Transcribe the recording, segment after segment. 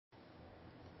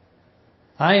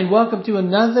Hi, and welcome to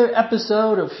another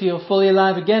episode of Feel Fully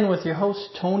Alive, again with your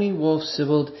host, Tony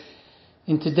Wolf-Sibbald.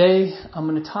 And today, I'm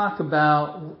going to talk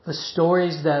about the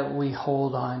stories that we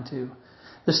hold on to.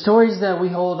 The stories that we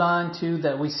hold on to,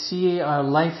 that we see our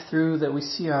life through, that we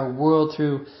see our world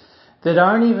through, that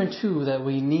aren't even true, that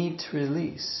we need to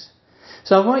release.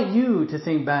 So I want you to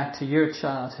think back to your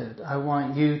childhood. I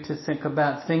want you to think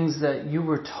about things that you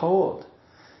were told.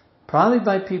 Probably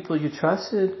by people you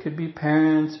trusted. Could be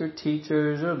parents or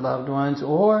teachers or loved ones,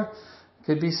 or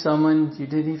could be someone you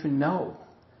didn't even know.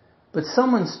 But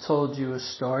someone's told you a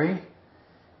story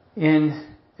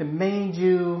and it made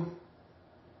you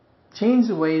change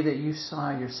the way that you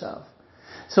saw yourself.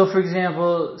 So for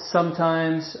example,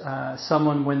 sometimes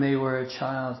someone, when they were a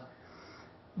child,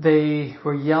 they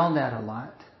were yelled at a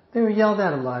lot.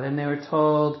 And they were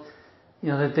told,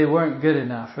 that they weren't good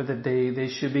enough, or that they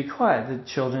should be quiet, that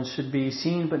children should be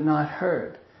seen but not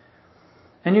heard.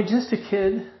 And you're just a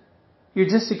kid.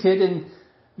 And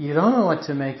you don't know what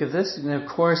to make of this. And of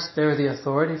course, they're the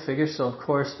authority figure, so of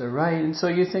course they're right. And so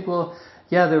you think, well,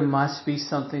 yeah, there must be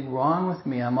something wrong with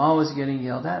me. I'm always getting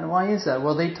yelled at. And why is that?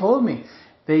 Well, they told me.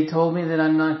 They told me that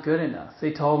I'm not good enough.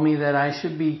 They told me that I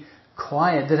should be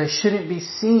quiet, that I shouldn't be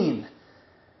seen.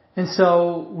 And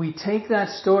so we take that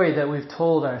story that we've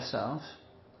told ourselves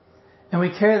and we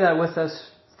carry that with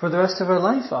us for the rest of our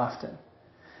life often.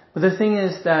 But the thing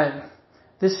is that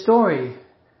this story,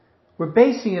 we're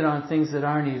basing it on things that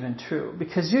aren't even true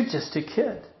because you're just a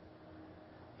kid.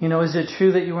 Is it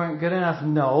true that you weren't good enough?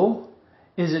 No.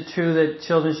 Is it true that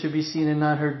children should be seen and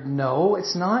not heard? No,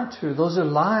 it's not true. Those are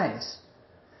lies.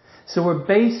 So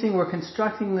we're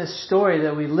constructing this story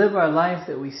that we live our life,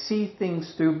 that we see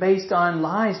things through based on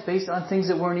lies, based on things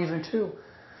that weren't even true.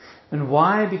 And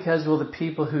why? Because, the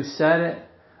people who said it,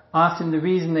 often the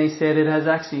reason they said it has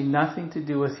actually nothing to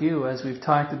do with you, as we've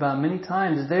talked about many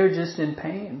times. They're just in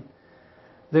pain.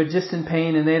 They're just in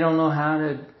pain and they don't know how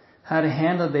to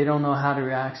handle it. They don't know how to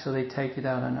react, so they take it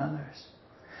out on others.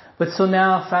 But so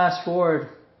now, fast forward,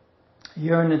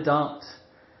 you're an adult.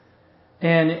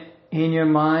 And in your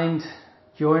mind,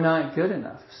 you're not good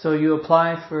enough. So you're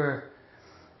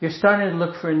starting to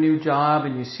look for a new job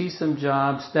and you see some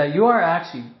jobs that you are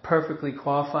actually perfectly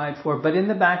qualified for, but in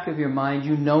the back of your mind,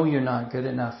 you know you're not good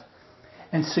enough.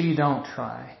 And so you don't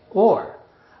try. Or,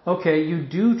 you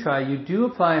do try, you do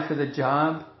apply for the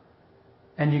job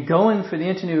and you go in for the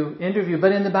interview,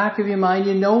 but in the back of your mind,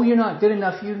 you know you're not good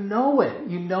enough. You know it.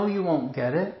 You know you won't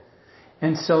get it.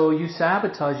 And so you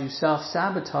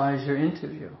self-sabotage your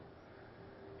interview.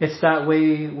 It's that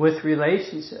way with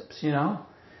relationships,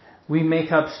 We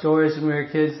make up stories when we were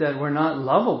kids that we're not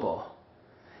lovable.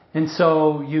 And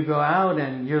so you go out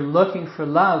and you're looking for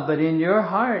love, but in your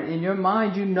heart, in your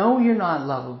mind, you know you're not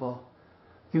lovable.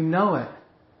 You know it.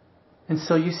 And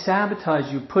so you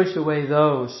sabotage, you push away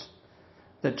those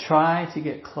that try to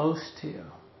get close to you.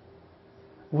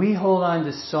 We hold on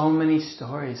to so many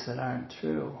stories that aren't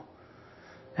true.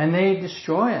 And they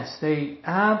destroy us. They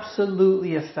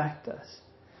absolutely affect us.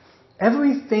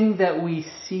 Everything that we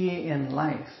see in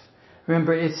life,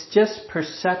 remember, it's just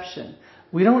perception.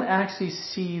 We don't actually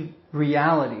see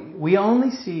reality. We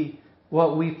only see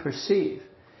what we perceive.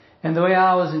 And the way I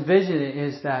always envision it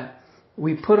is that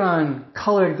we put on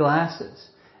colored glasses.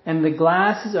 And the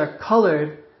glasses are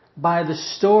colored by the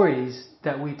stories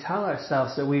that we tell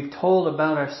ourselves, that we've told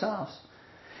about ourselves.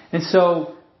 And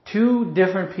so, two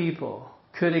different people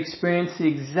could experience the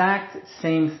exact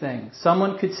same thing.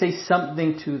 Someone could say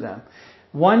something to them.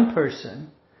 One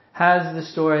person has the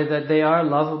story that they are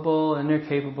lovable and they're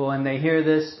capable, and they hear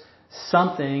this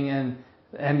something and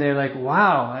they're like,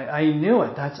 wow, I knew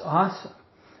it. That's awesome.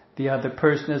 The other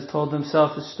person has told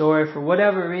themselves a story for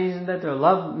whatever reason that they're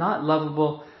not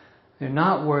lovable, they're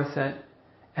not worth it,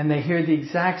 and they hear the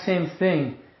exact same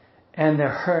thing and they're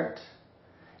hurt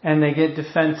and they get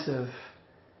defensive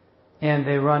and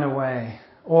they run away,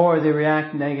 or they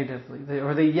react negatively,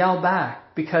 or they yell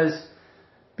back because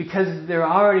they're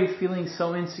already feeling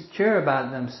so insecure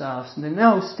about themselves. And they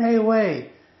no, stay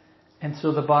away. And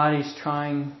so the body's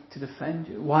trying to defend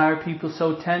you. Why are people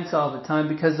so tense all the time?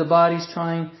 Because the body's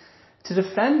trying to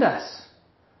defend us,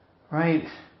 right?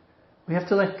 We have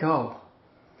to let go.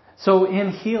 So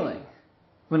in healing,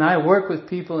 when I work with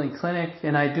people in clinic,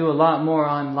 and I do a lot more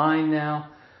online now,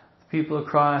 people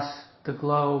across the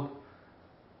globe,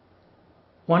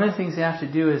 one of the things they have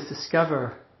to do is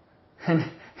discover,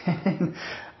 and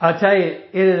I'll tell you,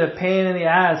 it is a pain in the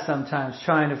ass sometimes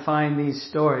trying to find these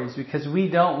stories because we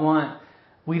don't want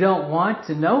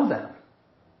to know them,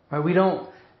 right?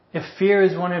 If fear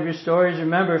is one of your stories,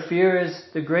 remember, fear is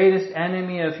the greatest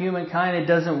enemy of humankind. It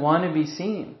doesn't want to be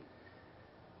seen.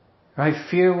 Right?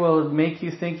 Fear will make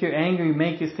you think you're angry,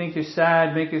 make you think you're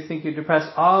sad, make you think you're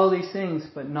depressed, all these things,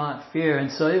 but not fear.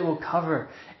 And so it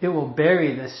will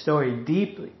bury this story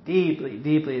deeply, deeply,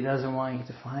 deeply. It doesn't want you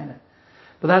to find it.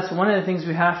 But that's one of the things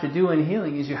we have to do in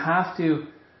healing, is you have to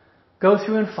go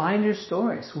through and find your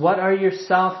stories. What are your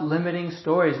self-limiting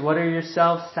stories? What are your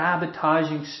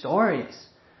self-sabotaging stories?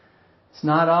 It's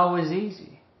not always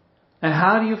easy. And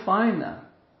how do you find them?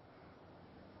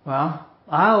 Well,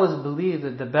 I always believe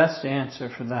that the best answer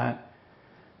for that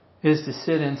is to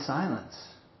sit in silence.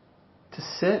 To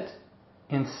sit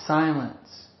in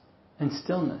silence and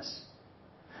stillness.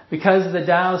 Because the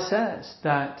Tao says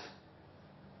that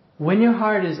when your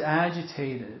heart is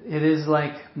agitated, it is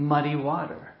like muddy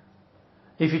water.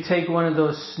 If you take one of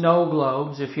those snow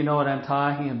globes, if you know what I'm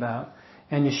talking about,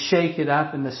 and you shake it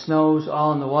up and the snow's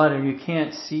all in the water and you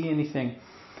can't see anything,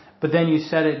 but then you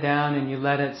set it down and you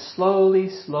let it slowly,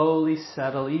 slowly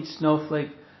settle. Each snowflake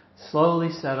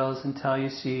slowly settles until you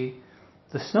see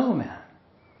the snowman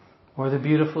or the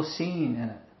beautiful scene in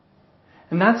it.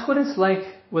 And that's what it's like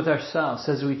with ourselves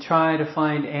as we try to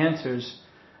find answers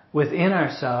within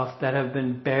ourselves that have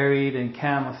been buried and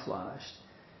camouflaged.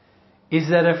 Is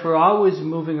that if we're always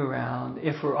moving around,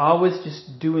 if we're always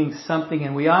just doing something,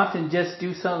 and we often just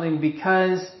do something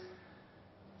because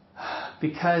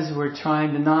we're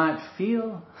trying to not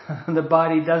feel. The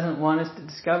body doesn't want us to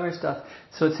discover stuff.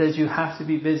 So it says you have to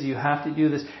be busy, you have to do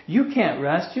this. You can't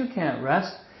rest.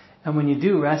 And when you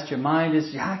do rest, your mind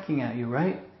is hacking at you,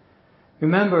 right?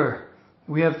 Remember,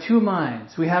 we have two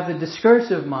minds. We have the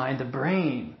discursive mind, the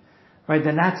brain, right?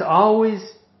 Then that's always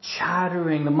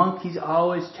chattering. The monkey's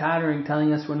always chattering,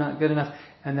 telling us we're not good enough.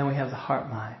 And then we have the heart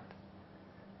mind.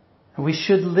 And we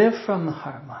should live from the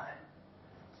heart mind.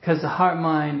 Because the heart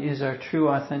mind is our true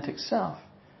authentic self.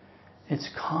 It's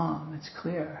calm, it's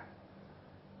clear.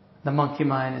 The monkey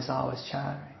mind is always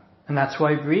chattering. And that's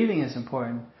why breathing is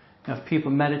important. If people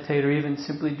meditate or even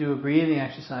simply do a breathing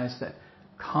exercise that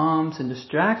calms and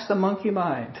distracts the monkey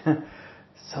mind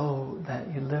so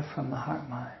that you live from the heart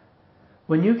mind.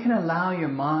 When you can allow your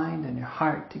mind and your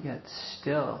heart to get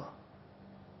still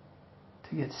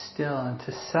and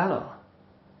to settle,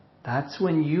 that's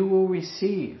when you will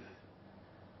receive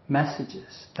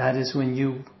messages. That is when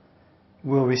you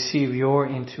will receive your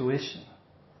intuition.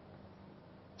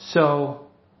 So,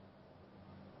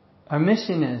 our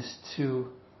mission is to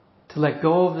let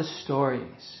go of the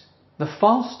stories, the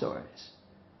false stories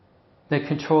that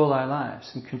control our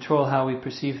lives and control how we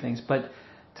perceive things. But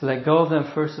to let go of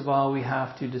them, first of all, we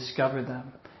have to discover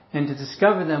them. And to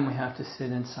discover them, we have to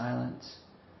sit in silence.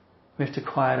 We have to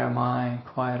quiet our mind,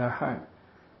 quiet our heart.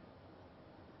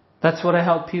 That's what I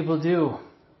help people do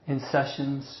in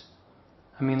sessions.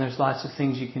 I mean, there's lots of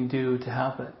things you can do to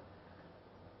help it.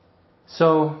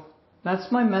 So,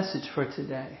 that's my message for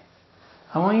today.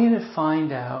 I want you to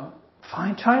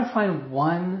try to find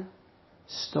one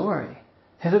story.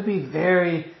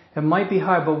 It might be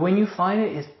hard, but when you find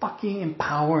it, it's fucking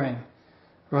empowering.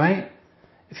 Right?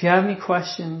 If you have any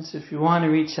questions, if you want to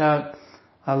reach out,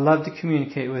 I'd love to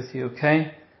communicate with you,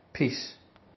 okay? Peace.